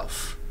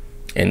himself.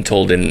 And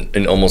told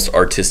in almost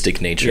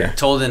artistic nature. Yeah.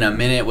 Told in a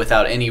minute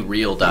without any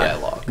real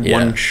dialogue. Yeah.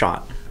 One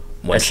shot.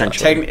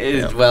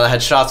 Essentially. Well, it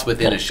had shots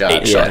within a shot.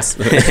 8 shots.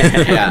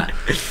 Yeah.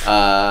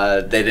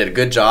 They did a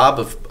good job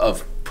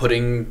of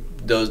putting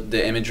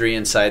the imagery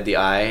inside the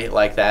eye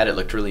like that. It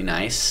looked really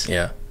nice.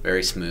 Yeah.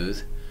 Very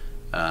smooth.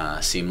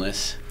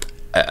 Seamless.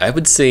 I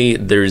would say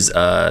there's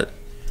a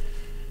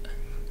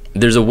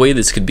way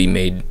this could be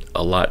made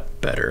a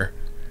lot better,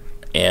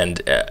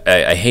 and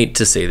I hate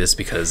to say this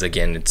because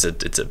again it's a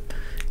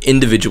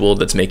individual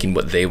that's making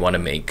what they want to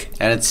make,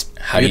 and it's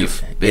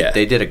beautiful.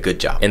 They did a good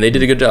job, and they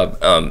did a good job.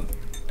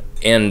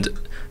 And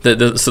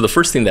so the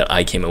first thing that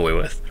I came away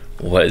with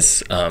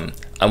was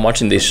I'm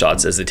watching these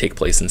shots as they take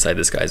place inside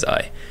this guy's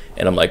eye,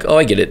 and I'm like, oh,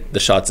 I get it. The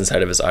shots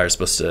inside of his eye are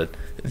supposed to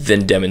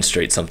then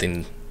demonstrate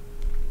something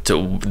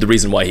to the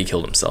reason why he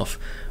killed himself.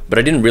 But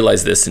I didn't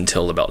realize this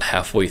until about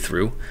halfway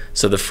through.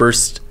 So the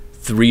first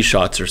 3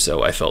 shots or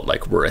so I felt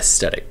like were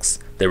aesthetics.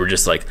 They were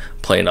just like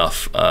playing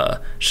off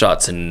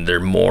shots, and they're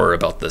more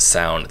about the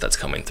sound that's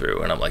coming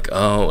through. And I'm like,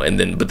 oh,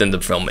 but then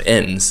the film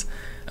ends.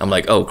 I'm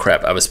like, oh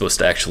crap, I was supposed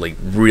to actually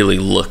really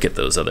look at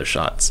those other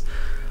shots.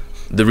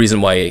 The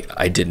reason why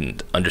I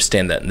didn't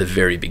understand that in the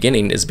very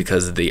beginning is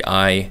because the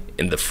eye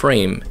in the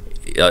frame,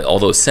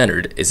 although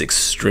centered, is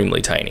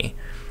extremely tiny.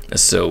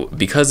 So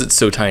because it's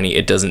so tiny,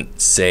 it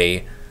doesn't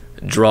say,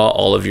 draw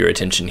all of your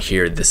attention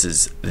here. This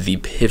is the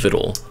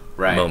pivotal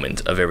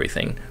moment of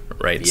everything,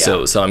 right?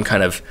 Yeah. So I'm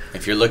kind of...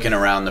 If you're looking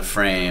around the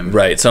frame...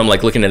 Right, so I'm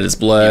like looking at his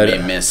blood. You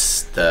may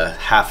miss the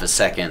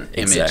half-a-second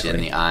image in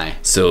the eye.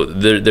 So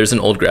there's an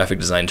old graphic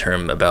design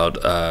term about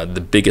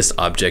the biggest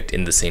object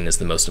in the scene is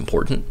the most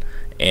important.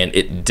 And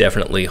it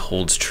definitely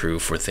holds true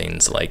for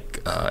things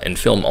like in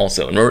film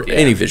also, or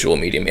any visual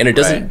medium. And it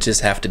doesn't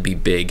just have to be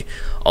big.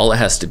 All it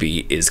has to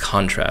be is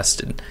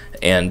contrasted.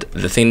 And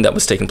the thing that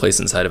was taking place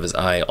inside of his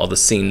eye, all the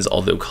scenes,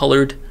 although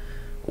colored,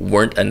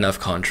 weren't enough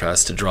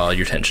contrast to draw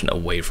your attention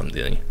away from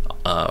the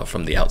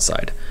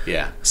outside.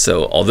 Yeah.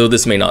 So although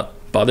this may not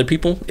bother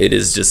people, it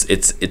is just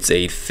it's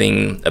a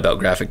thing about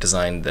graphic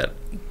design that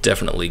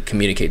definitely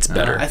communicates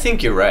better. I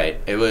think you're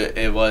right. It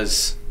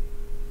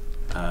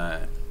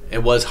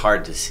was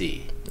hard to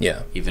see.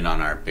 Yeah. Even on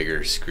our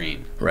bigger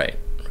screen. Right.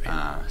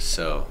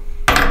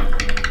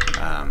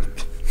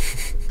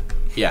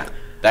 Yeah,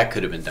 that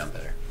could have been done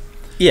better.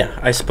 Yeah,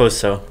 I suppose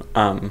so.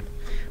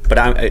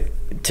 But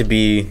to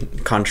be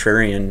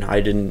contrarian,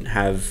 I didn't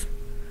have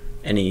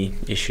any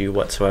issue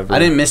whatsoever. I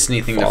didn't miss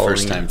anything the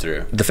first time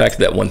through. The fact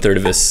that 1/3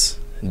 of us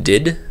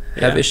did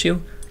have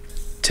issue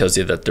tells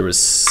you that there was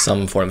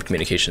some form of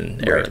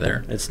communication error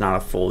there. It's not a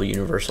full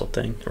universal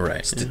thing.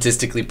 Right.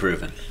 Statistically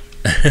proven.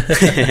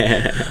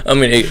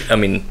 I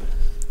mean,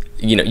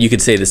 you know, you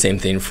could say the same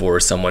thing for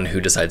someone who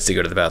decides to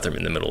go to the bathroom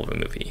in the middle of a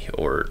movie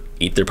or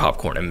eat their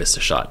popcorn and miss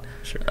a shot.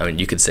 Sure. I mean,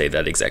 you could say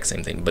that exact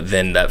same thing, but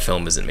then that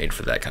film isn't made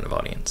for that kind of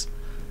audience.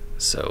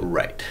 So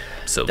right.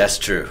 So that's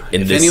true.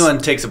 If anyone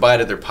takes a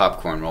bite of their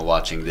popcorn while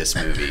watching this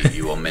movie,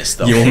 you will miss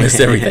the you will miss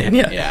everything.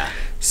 Yeah. Yeah.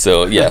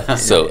 So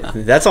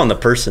that's on the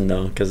person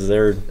though, because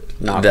they're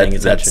not paying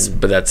attention.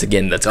 But that's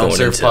don't going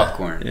serve into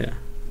popcorn. Yeah.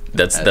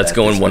 That's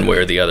going one way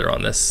or the other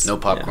on this. No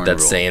popcorn.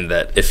 That's rule. saying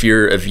that if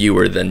you're a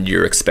viewer, then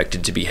you're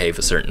expected to behave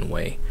a certain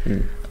way.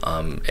 And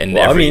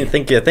I mean, I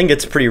think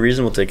it's pretty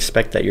reasonable to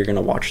expect that you're going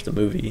to watch the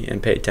movie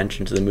and pay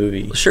attention to the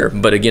movie. Sure,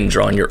 but again,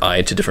 drawing your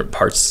eye to different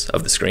parts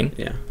of the screen.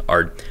 Yeah.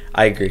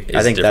 I agree.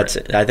 I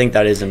think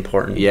that is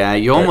important. Yeah,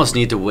 you almost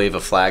need to wave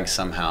a flag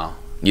somehow.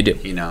 You do.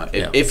 You know,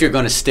 if you're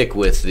going to stick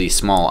with the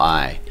small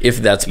eye, if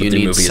that's what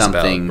the movie is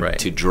about, you need something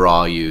to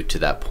draw you to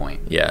that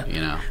point. Yeah.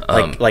 You know,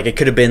 like it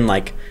could have been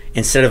like,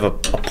 instead of a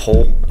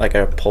pull, like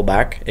a pull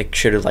back, it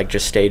should have like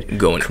just stayed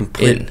going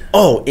in.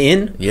 Oh,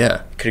 in?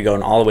 Yeah. Could have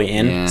gone all the way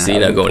in. Yeah. See,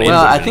 now going in.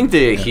 Well, I think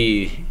that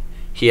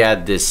he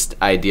had this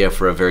idea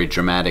for a very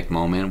dramatic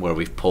moment where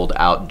we've pulled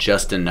out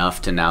just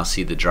enough to now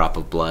see the drop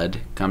of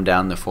blood come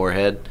down the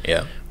forehead.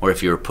 Yeah. Or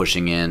if you were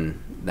pushing in,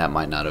 that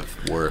might not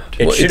have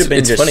worked. It should have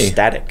been just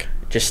static.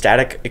 Just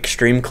static,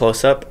 extreme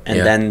close up, and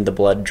then the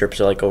blood drips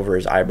like over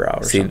his eyebrow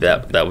or something.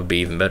 That would be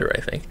even better,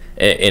 I think.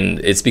 And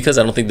it's because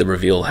I don't think the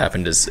reveal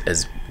happened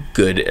as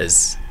good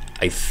as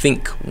he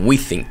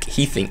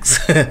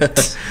thinks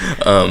that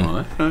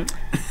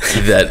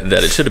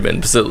it should have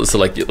been. So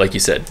like you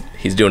said,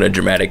 he's doing a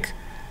dramatic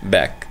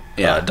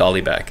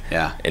dolly back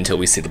until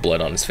we see the blood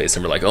on his face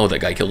and we're like, oh, that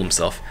guy killed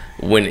himself.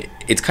 When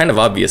it's kind of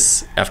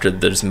obvious after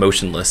there's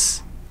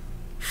motionless,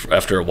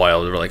 after a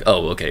while we're like,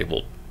 oh, okay,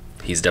 well,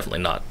 he's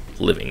definitely not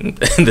living.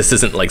 This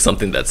isn't like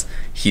something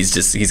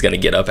he's gonna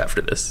get up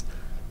after this,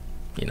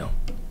 you know.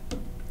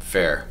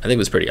 Fair. I think it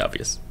was pretty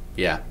obvious.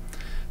 Yeah,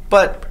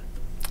 but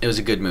it was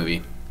a good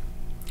movie.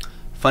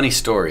 Funny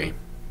story.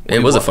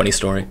 It was a funny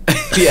story.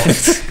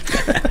 Yes.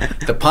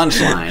 The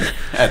punchline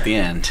at the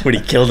end when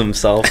he killed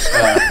himself.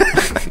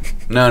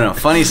 No,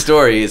 funny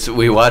story is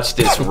we watched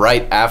this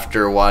right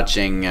after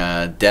watching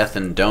Death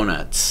and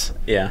Donuts.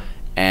 Yeah.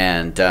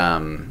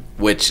 And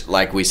which,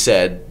 like we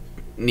said,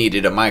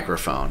 needed a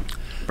microphone.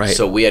 Right.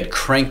 So we had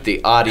cranked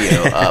the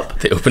audio up.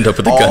 They opened up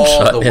with a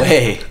gunshot. All the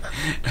way.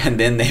 And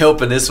then they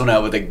opened this one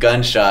up with a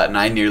gunshot, and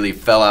I nearly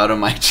fell out of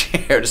my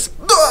chair. Just,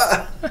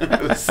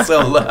 it was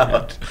so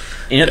loud.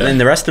 And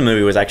the rest of the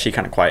movie was actually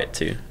kind of quiet,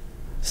 too.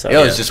 So it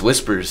was just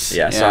whispers.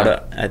 Yeah,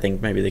 so I think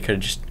maybe they could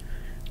have just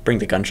bring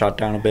the gunshot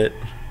down a bit.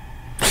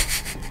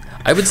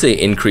 I would say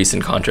increase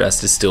in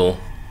contrast is still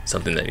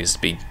something that needs to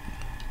be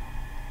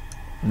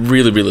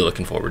really, really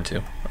looking forward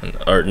to.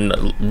 Or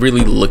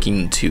really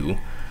looking to.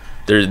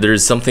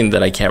 There's something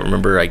that I can't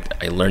remember.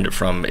 I learned it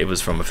from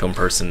a film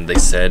person. They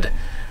said,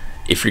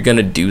 if you're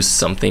gonna do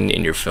something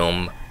in your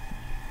film,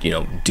 you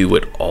know, do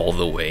it all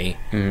the way.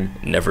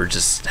 Never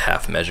just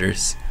half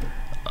measures.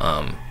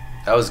 That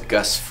was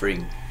Gus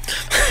Fring.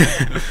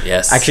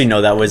 Yes. Actually,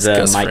 no, that was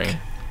Mike. Fring.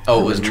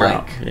 Oh, it was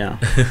Mike. Yeah.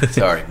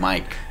 Sorry,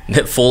 Mike.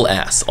 Full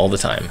ass all the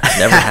time.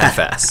 Never half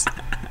ass.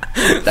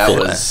 That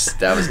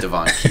was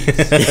Devon Keith.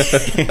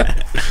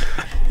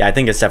 Yeah, I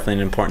think it's definitely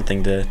an important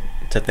thing to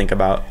think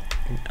about.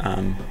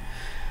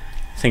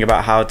 Think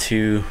about how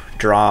to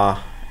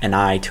draw an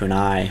eye to an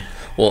eye.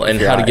 Well, and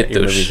how to get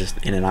those just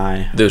in an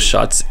eye. Those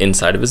shots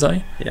inside of his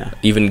eye. Yeah.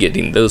 Even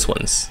getting those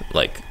ones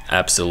like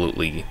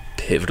absolutely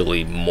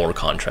pivotally more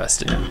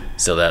contrasted,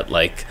 so that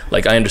like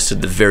I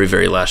understood the very,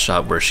 very last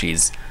shot where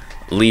she's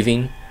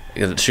leaving.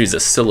 She's a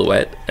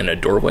silhouette in a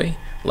doorway.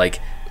 Like,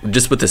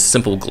 just with a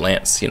simple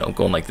glance, you know,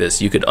 going like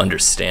this, you could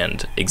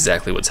understand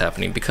exactly what's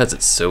happening because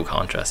it's so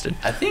contrasted.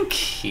 I think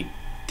he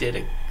did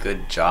a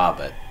good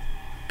job at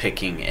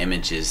picking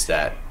images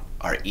that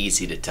are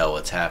easy to tell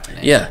what's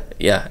happening. Yeah,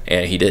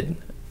 and he did.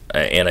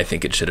 And I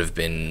think it should have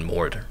been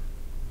more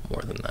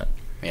than that.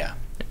 Yeah.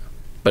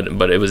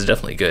 but it was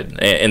definitely good.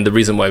 And the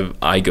reason why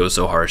I go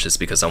so harsh is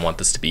because I want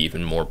this to be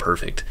even more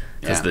perfect.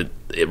 Because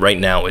right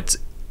now it's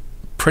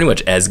pretty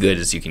much as good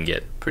as you can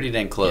get. Pretty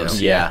dang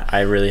close. Yeah,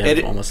 I really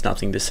have almost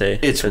nothing to say.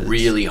 It's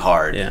really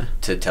hard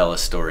to tell a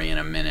story in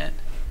a minute.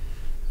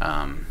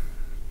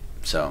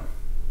 So,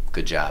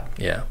 good job.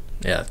 Yeah.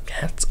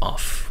 Hats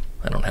off.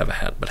 I don't have a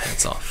hat, but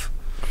hats off.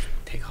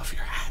 Take off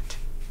your hat.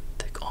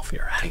 Take off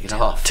your hat. Take it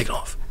off. Take it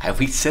off. Have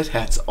we said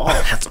hats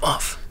off? Hats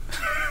off.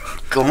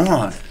 Come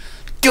on.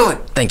 Do it.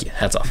 Thank you.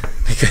 Hats off.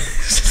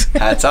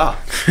 Hats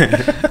off.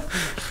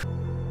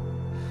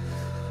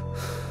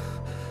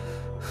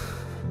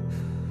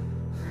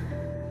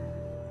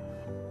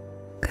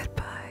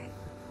 Goodbye.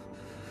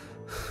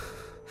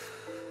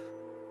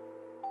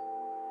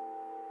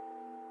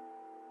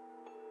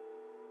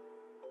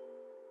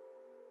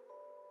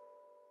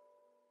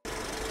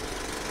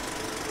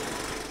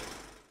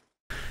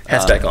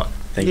 Hats back on.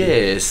 Thank you.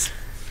 Yes.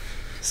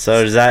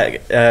 So does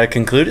that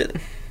conclude it?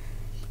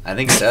 I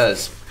think it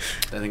does.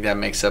 I think that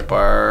makes up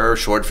our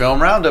short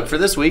film roundup for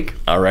this week.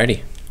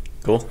 Alrighty.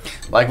 Cool.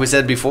 Like we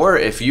said before,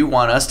 if you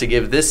want us to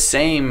give this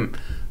same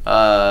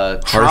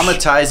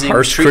traumatizing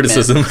harsh treatment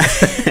criticism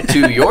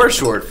to your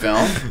short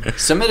film,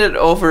 submit it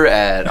over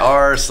at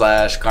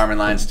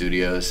r/Carmen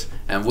Studios,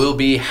 and we'll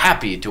be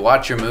happy to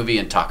watch your movie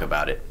and talk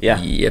about it. Yeah.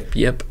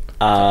 Yep.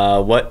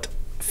 What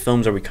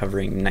films are we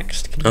covering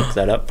next? Can you look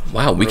that up?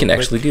 Wow, we can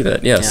actually do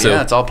that. Yeah, so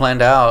it's all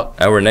planned out.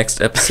 our next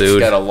episode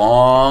Got a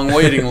long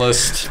waiting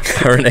list.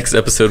 our next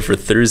episode for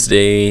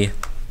Thursday.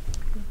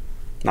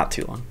 Not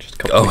too long. Just a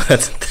couple. Oh,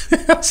 that's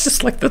it's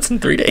just like that's in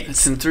 3 days.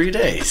 It's in 3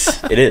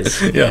 days. It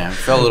is. Yeah,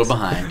 fell a little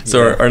behind.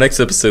 So our next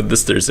episode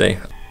this Thursday,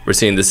 we're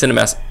seeing the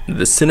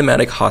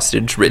Cinematic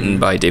Hostage, written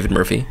by David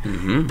Murphy,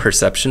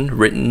 Perception,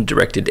 written,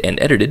 directed, and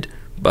edited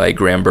by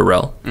Graham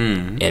Burrell,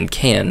 and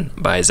Can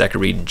by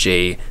Zachary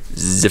J.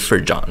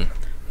 Zifferjohn.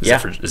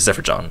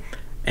 Zifferjohn.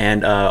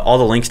 And all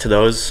the links to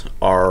those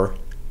are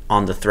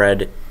on the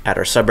thread at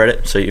our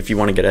subreddit. So if you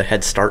want to get a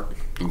head start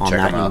on check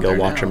that, them you out can go there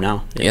watch now. them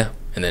now. Yeah,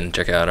 and then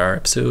check out our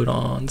episode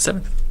on the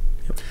 7th.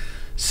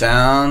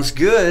 Sounds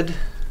good.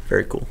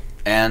 Very cool.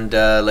 And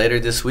later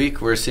this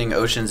week, we're seeing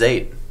Ocean's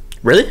 8.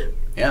 Really?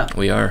 Yeah,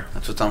 We are.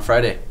 that's what's on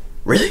Friday.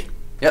 Really?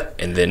 Yep.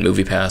 And then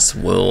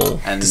MoviePass will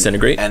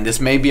disintegrate. And this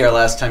may be our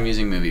last time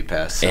using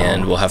MoviePass. So.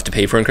 And we'll have to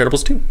pay for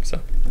Incredibles 2.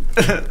 So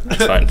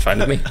it's fine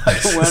with me. I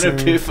don't want to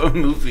pay for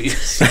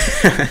movies.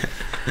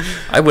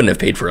 I wouldn't have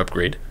paid for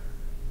Upgrade.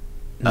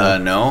 No.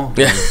 No,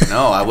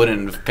 I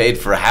wouldn't have paid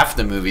for half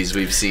the movies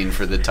we've seen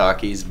for the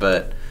talkies,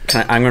 but...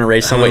 I'm going to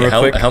raise something real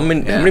quick. How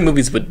many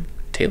movies would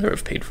Taylor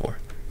have paid for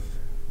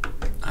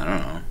I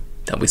don't know.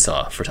 that we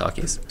saw for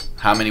talkies?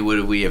 How many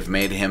would we have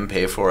made him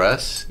pay for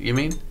us, you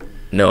mean?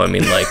 No, I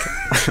mean like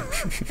a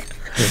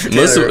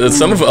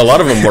lot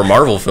of them were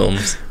Marvel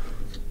films.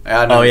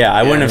 Oh yeah,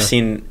 I wouldn't have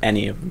seen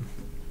any of them.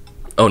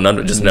 Oh, none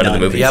of the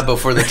movies. Yeah, but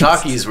for the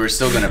talkies, we're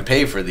still going to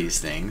pay for these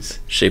things.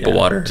 Shape of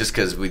Water. Just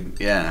because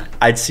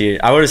I'd see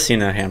it. I would have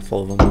seen a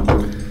handful of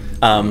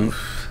them.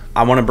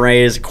 I want to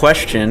raise a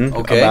question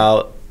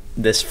about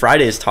this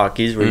Friday's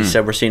talkies where you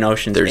said we're seeing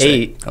Ocean's Thursday.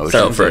 8.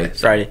 Ocean's Friday. 8.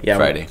 Friday, yeah.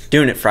 Friday. We're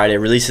doing it Friday.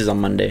 Releases on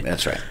Monday.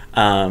 That's right.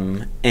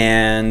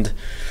 And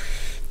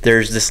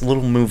there's this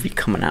little movie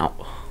coming out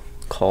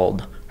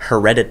called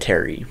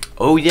Hereditary.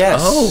 Oh,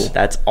 yes. Oh.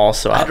 That's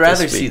also out I'd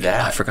rather this week. see I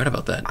that. forgot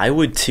about that. I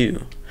would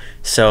too.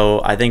 So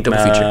I think Double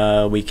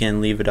feature. we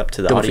can leave it up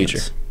to the Double audience.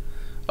 feature.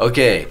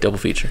 Okay. Double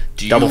feature.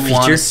 Do you Double want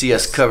feature? to see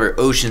us cover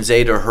Ocean's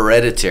 8 or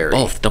Hereditary?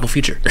 Both. Double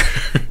feature.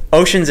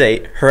 Ocean's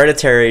 8,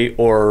 Hereditary,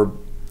 or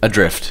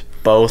Adrift.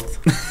 both.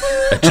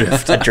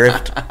 Adrift.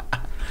 Adrift.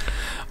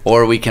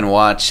 Or we can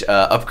watch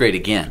Upgrade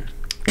again.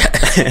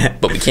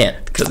 But we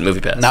can't because of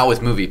MoviePass. Not with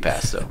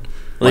MoviePass, though.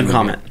 Leave a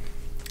comment.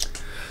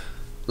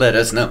 Let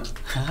us know.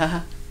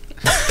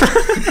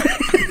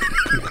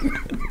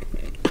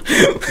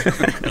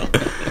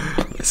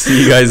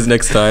 See you guys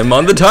next time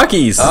on the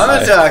talkies. On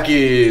the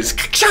talkies.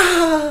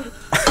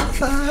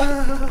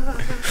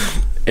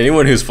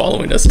 Anyone who's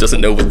following us doesn't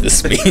know what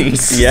this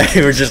means. Yeah,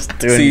 we're just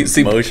doing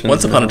See, motions.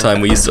 once upon a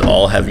time, we used to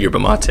all have yerba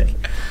mate.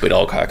 We'd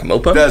all cock 'em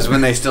open. That's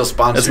when they still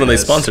sponsored us. That's when they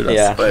sponsored us.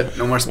 Yeah. But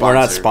no more sponsors. We're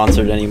not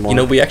sponsored anymore. You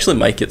know, we actually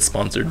might get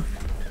sponsored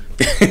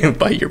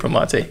by yerba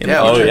mate. In the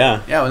Yeah, future. yeah.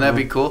 Yeah, wouldn't that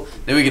be cool?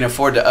 Then we can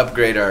afford to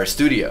upgrade our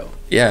studio.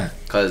 Yeah.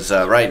 Because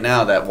right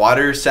now, that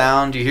water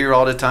sound you hear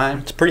all the time,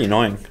 It's pretty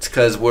annoying. it's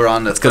because we're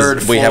on the third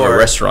Because floor. we have a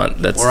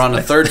restaurant that's... We're on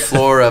the third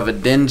floor of a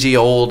dingy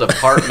old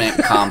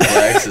apartment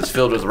complex. It's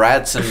filled with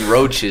rats and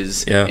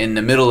roaches in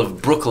the middle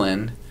of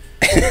Brooklyn.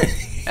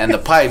 And the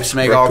pipes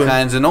make all Brooklyn?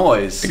 kinds of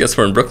noise. I guess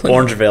we're in Brooklyn.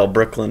 Orangevale,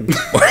 Brooklyn.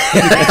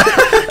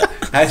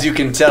 As you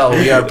can tell,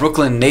 we are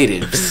Brooklyn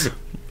natives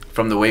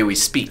from the way we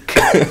speak.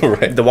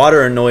 Right. The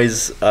water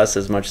annoys us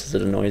as much as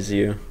it annoys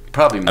you.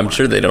 Probably more. I'm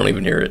sure they don't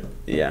even hear it.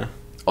 Yeah.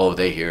 Oh,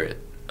 they hear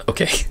it.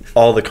 Okay.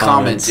 All the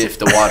Comment comments. if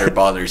the water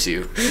bothers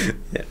you.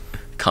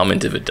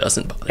 Comment if it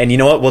doesn't bother. And you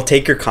know what? We'll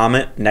take your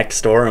comment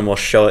next door and we'll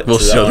show it We'll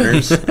to the show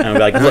owners. them. And we'll be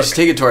like, Let's look.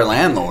 take it to our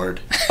landlord.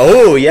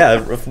 Oh,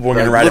 yeah. We're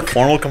going to write Look- a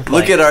formal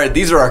complaint. Look at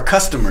these are our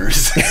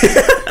customers.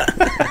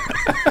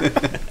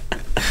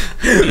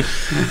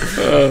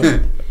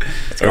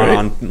 It's gone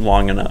on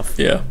long enough.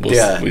 Yeah.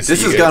 This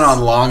has gone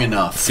on long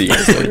enough. See you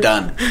guys We're later.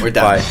 done. We're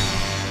done.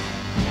 Bye.